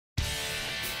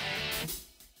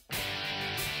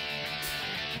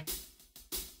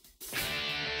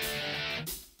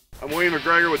I'm Wayne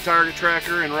McGregor with Target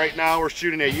Tracker, and right now we're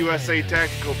shooting a USA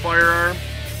Tactical firearm.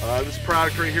 This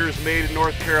product right here is made in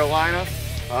North Carolina.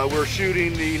 We're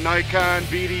shooting the Nikon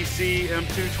BDC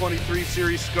M223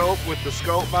 series scope with the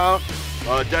scope mount,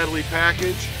 deadly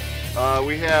package.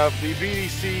 We have the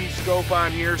BDC scope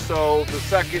on here, so the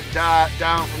second dot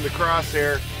down from the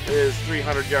crosshair is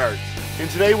 300 yards. And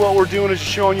today what we're doing is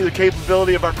showing you the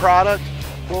capability of our product.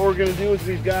 What we're going to do is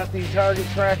we've got the Target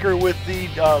Tracker with the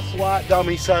SWAT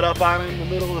dummy set up on it in the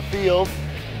middle of the field.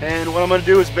 And what I'm going to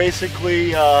do is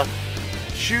basically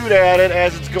shoot at it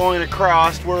as it's going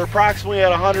across. We're approximately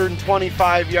at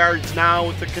 125 yards now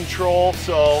with the control,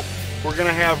 so we're going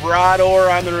to have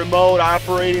Rodor on the remote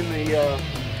operating the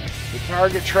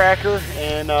Target Tracker,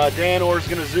 and Dan Orr is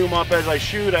going to zoom up as I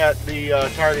shoot at the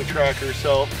Target Tracker.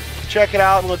 So check it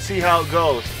out and let's see how it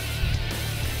goes.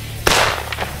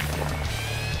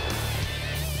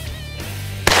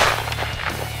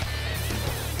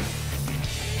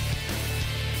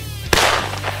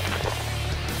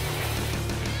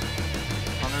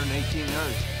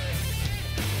 Yards.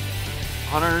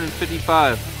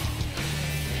 155.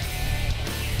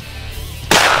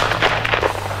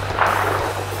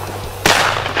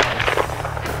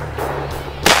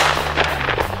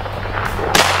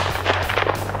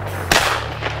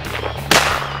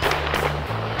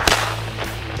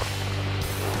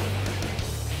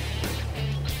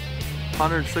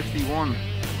 $161.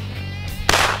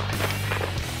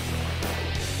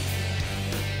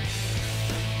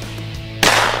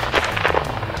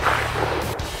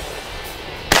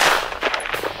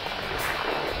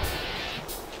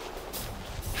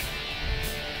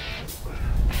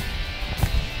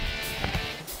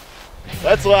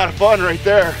 That's a lot of fun right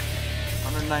there.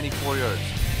 194 yards.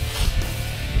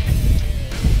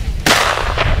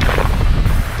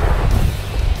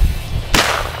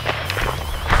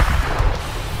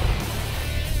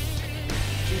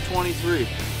 $223.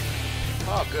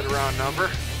 Oh, good round number.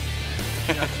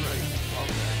 That's right.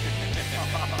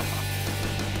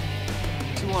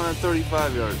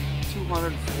 235 yards.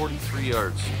 243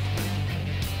 yards.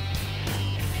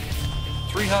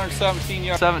 317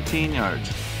 yards. 17 yards.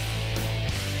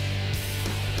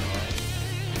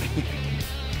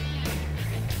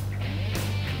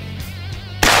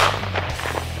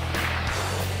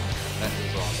 That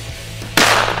is awesome.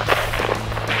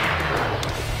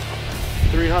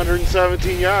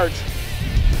 317 yards.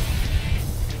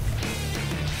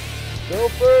 Go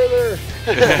further.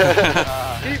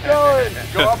 Keep going.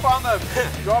 Go up on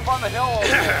the hill over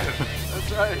there.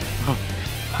 That's right.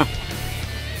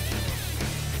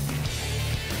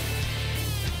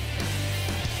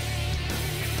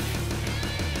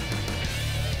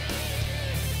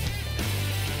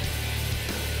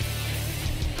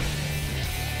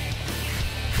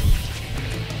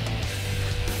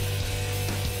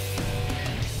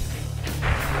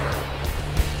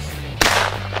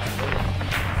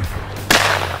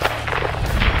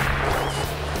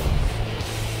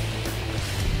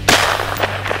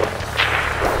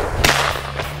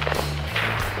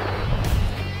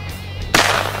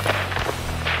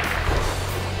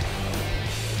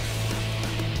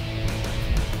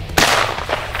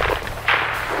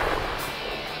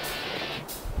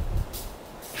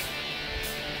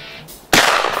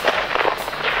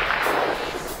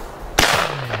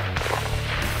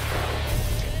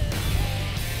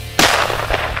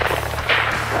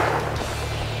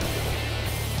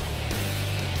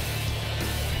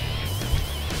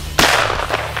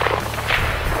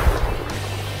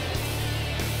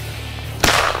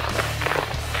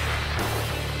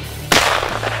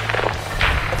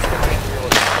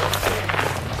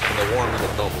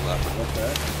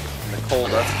 Okay. In the cold,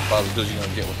 that's about as good as you're going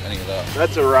to get with any of that.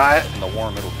 That's a riot. In the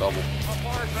warm, it'll double. How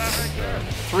far is that right there?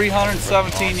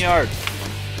 317 yards.